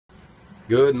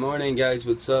Good morning, guys.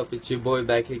 What's up? It's your boy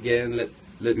back again.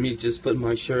 Let me just put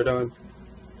my shirt on.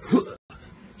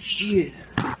 Shit.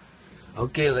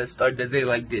 Okay, let's start the day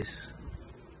like this.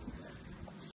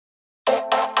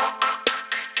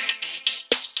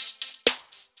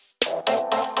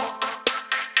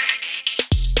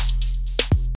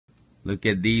 Look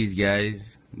at these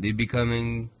guys. They're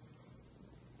becoming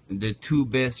the two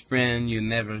best friends you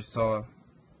never saw.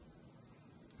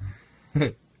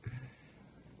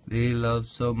 They love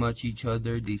so much each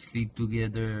other. They sleep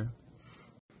together.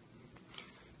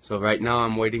 So right now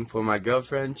I'm waiting for my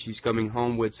girlfriend. She's coming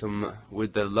home with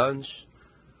the lunch,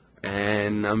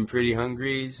 and I'm pretty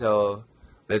hungry. So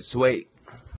let's wait.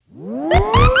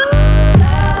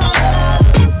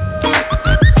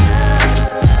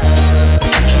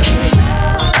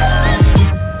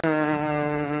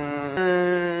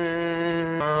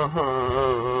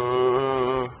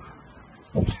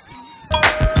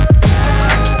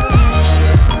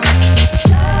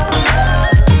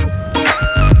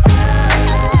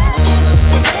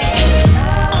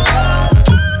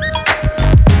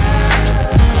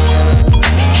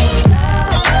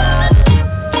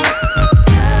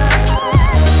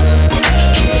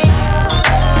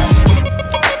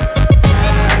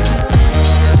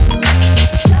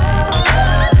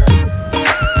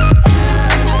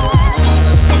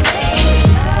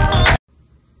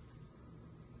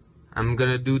 I'm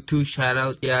gonna do two shout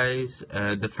out, guys.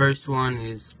 The first one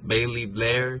is Bailey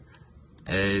Blair.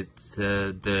 It's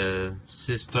the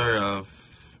sister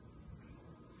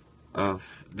of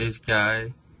this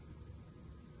guy.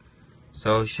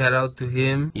 So shout out to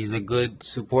him. He's a good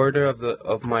supporter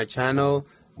of my channel.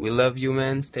 We love you,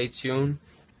 man. Stay tuned.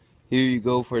 Here you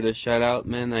go for the shout out,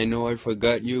 man. I know I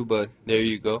forgot you, but there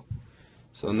you go.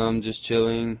 So now I'm just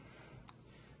chilling.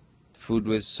 Food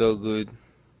was so good.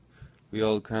 We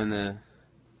all kind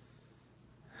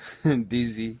of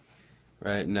busy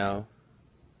right now,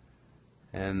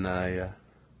 and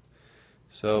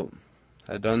so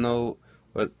I don't know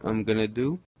what I'm gonna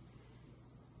do.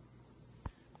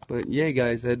 But yeah,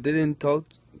 guys, I didn't talk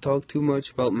too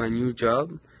much about my new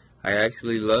job. I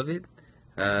actually love it.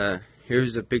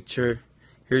 Here's a picture.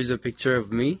 Here's a picture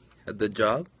of me at the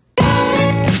job.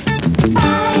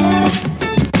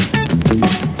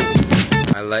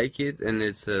 I like it, and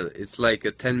it's like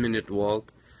a 10-minute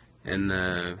walk, and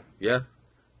yeah.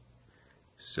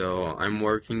 So I'm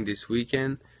working this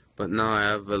weekend, but now I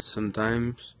have some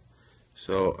time,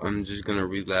 so I'm just gonna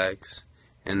relax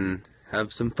and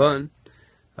have some fun.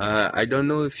 I don't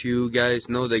know if you guys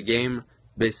know the game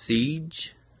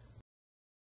Besiege.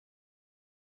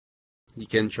 You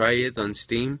can try it on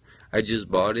Steam. I just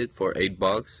bought it for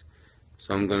 $8,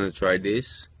 so I'm gonna try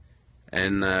this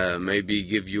and maybe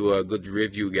give you a good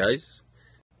review, guys.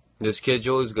 The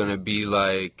schedule is gonna be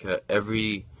like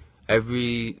every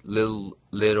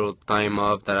little time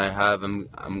off that I have,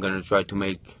 I'm gonna try to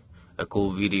make a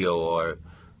cool video or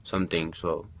something.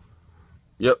 So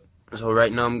yep. So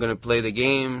right now I'm gonna play the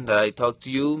game that I talked to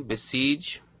you,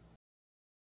 Besiege.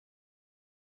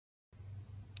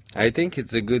 I think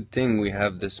it's a good thing we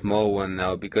have the small one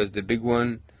now, because the big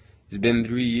one, it's been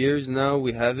 3 years now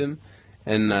we have him,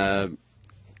 and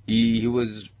he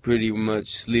was pretty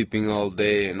much sleeping all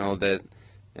day and all that,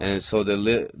 and so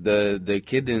the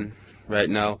kitten right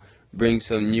now brings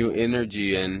some new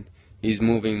energy, and he's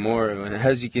moving more. And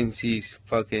as you can see,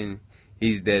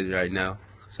 he's dead right now.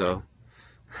 So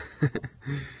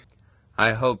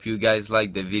I hope you guys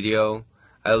liked the video.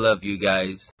 I love you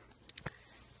guys.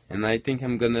 And I think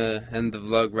I'm gonna end the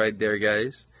vlog right there,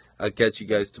 guys. I'll catch you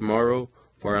guys tomorrow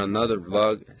for another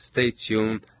vlog. Stay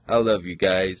tuned. I love you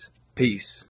guys.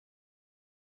 Peace.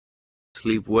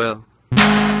 Sleep well.